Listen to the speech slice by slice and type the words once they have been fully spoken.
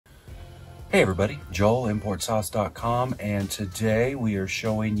Hey everybody, Joel, ImportSauce.com, and today we are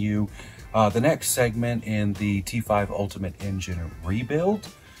showing you the next segment in the T5 Ultimate Engine Rebuild.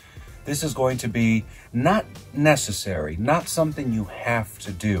 This is going to be not necessary, not something you have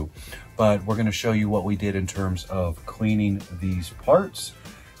to do, but we're going to show you what we did in terms of cleaning these parts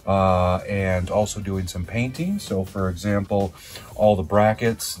and also doing some painting. So for example, all the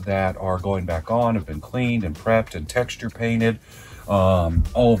brackets that are going back on have been cleaned and prepped and texture painted.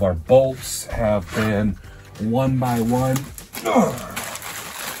 All of our bolts have been one by one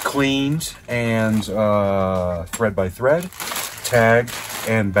cleaned and thread by thread, tagged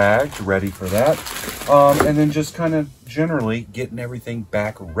and bagged, ready for that. And then just kind of generally getting everything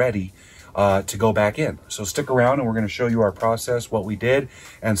back ready to go back in. So stick around and we're going to show you our process, what we did,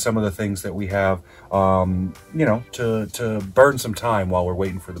 and some of the things that we have, you know, to burn some time while we're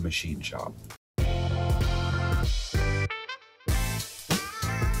waiting for the machine shop.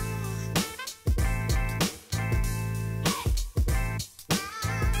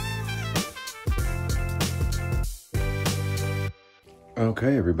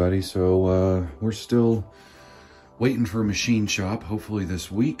 Okay, everybody, so we're still waiting for a machine shop. Hopefully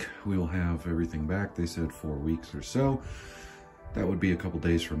this week we will have everything back. They said 4 weeks or so. That would be a couple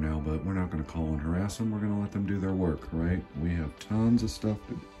days from now, but we're not going to call and harass them. We're going to let them do their work, right? We have tons of stuff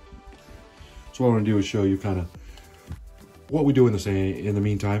to do. So what I want to do is show you kind of what we do in the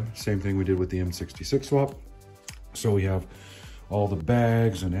meantime. Same thing we did with the M66 swap. So we have all the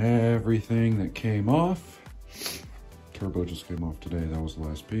bags and everything that came off. Turbo just came off today. That was the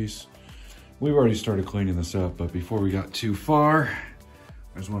last piece. We've already started cleaning this up, but before we got too far,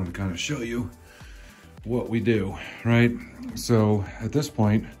 I just wanted to kind of show you what we do, right? So at this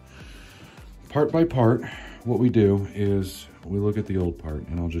point, part by part, what we do is we look at the old part,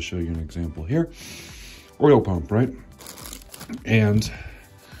 and I'll just show you an example here. Oil pump, right? And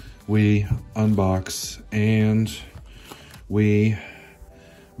we unbox and we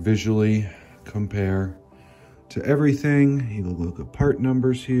visually compare to everything. You look at part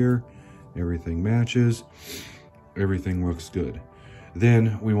numbers here, everything matches, everything looks good.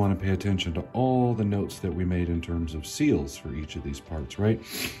 Then we want to pay attention to all the notes that we made in terms of seals for each of these parts, right?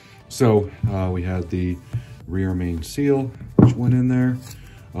 So we had the rear main seal, which went in there.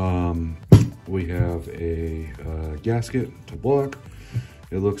 We have a gasket to block.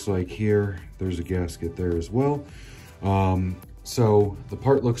 It looks like here, there's a gasket there as well. So the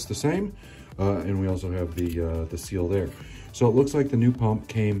part looks the same. And we also have the seal there. So it looks like the new pump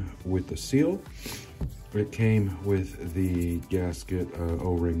came with the seal. It came with the gasket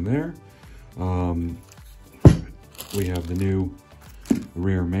O-ring there. We have the new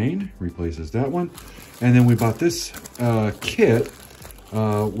rear main, replaces that one. And then we bought this kit,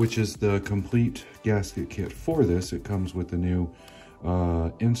 which is the complete gasket kit for this. It comes with the new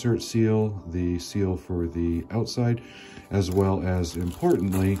insert seal, the seal for the outside, as well as,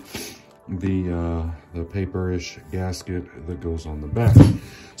 importantly, the paperish gasket that goes on the back.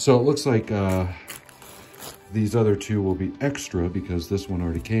 So it looks like these other two will be extra because this one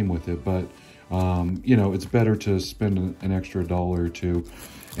already came with it, but you know, it's better to spend an extra $1 or $2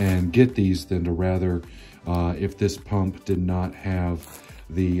 and get these than to rather if this pump did not have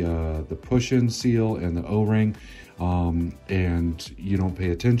the push-in seal and the O-ring, and you don't pay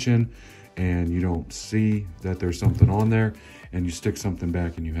attention and you don't see that there's something on there, and you stick something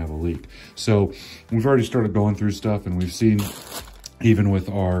back and you have a leak. So we've already started going through stuff, and we've seen, even with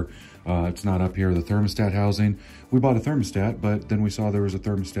our, it's not up here, the thermostat housing, we bought a thermostat, but then we saw there was a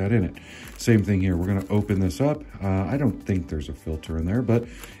thermostat in it. Same thing here. We're going to open this up. I don't think there's a filter in there, but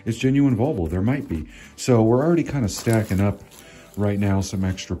it's genuine Volvo. There might be. So we're already kind of stacking up right now some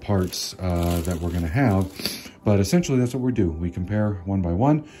extra parts that we're going to have. But essentially, that's what we do. We compare one by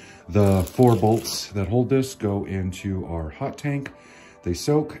one. The 4 bolts that hold this go into our hot tank. They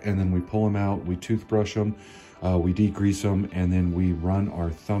soak, and then we pull them out. We toothbrush them. We degrease them, and then we run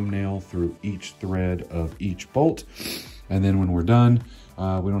our thumbnail through each thread of each bolt. And then when we're done,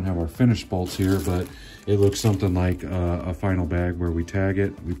 we don't have our finished bolts here, but it looks something like a final bag where we tag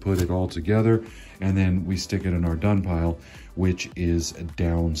it, we put it all together, and then we stick it in our done pile, which is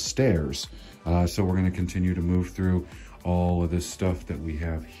downstairs. So we're going to continue to move through all of this stuff that we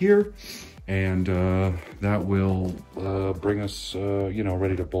have here, and that will bring us, you know,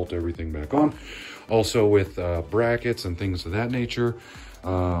 ready to bolt everything back on. Also with brackets and things of that nature,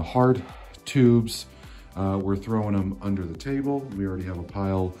 hard tubes, we're throwing them under the table. We already have a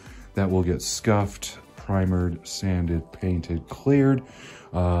pile that will get scuffed, primered, sanded, painted, cleared,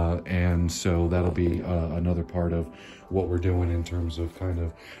 and so that'll be another part of what we're doing in terms of kind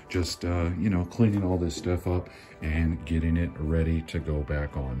of just, you know, cleaning all this stuff up and getting it ready to go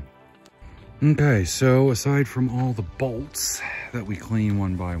back on. Okay, so aside from all the bolts that we clean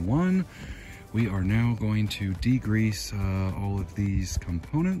one by one, we are now going to degrease all of these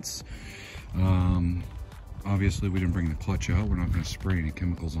components. Obviously we didn't bring the clutch out. We're not going to spray any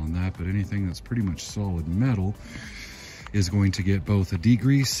chemicals on that, but anything that's pretty much solid metal is going to get both a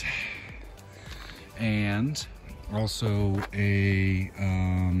degrease and also a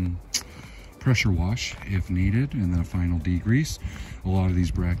pressure wash if needed, and then a final degrease. A lot of these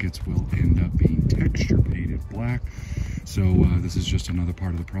brackets will end up being texture painted black. So this is just another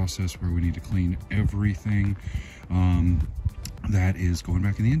part of the process where we need to clean everything that is going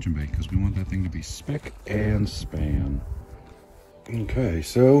back in the engine bay, because we want that thing to be spick and span. Okay,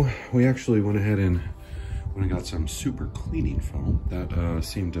 so we actually went ahead and got some super cleaning foam that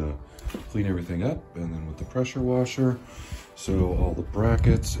seemed to clean everything up, and then with the pressure washer, so all the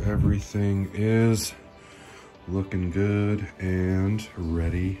brackets, everything is looking good and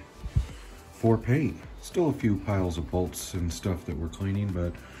ready for paint. Still a few piles of bolts and stuff that we're cleaning,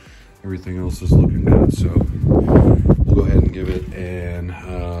 but everything else is looking good. So we'll go ahead and give it an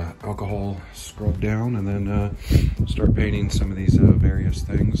alcohol scrub down, and then start painting some of these various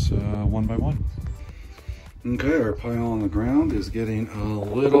things one by one. Okay, our pile on the ground is getting a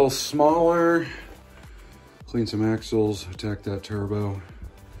little smaller. Clean some axles, attack that turbo,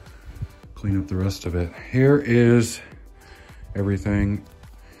 clean up the rest of it. Here is everything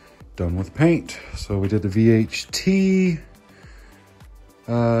done with paint. So we did the VHT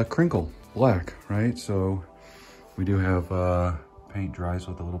crinkle black, right? So we do have paint dries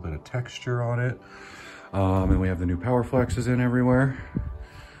with a little bit of texture on it. And we have the new power flexes in everywhere.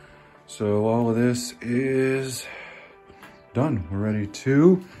 So all of this is done. We're ready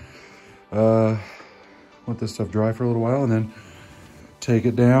to let this stuff dry for a little while and then take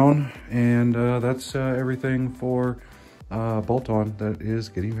it down. And that's everything for bolt-on that is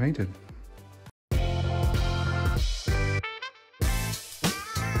getting painted.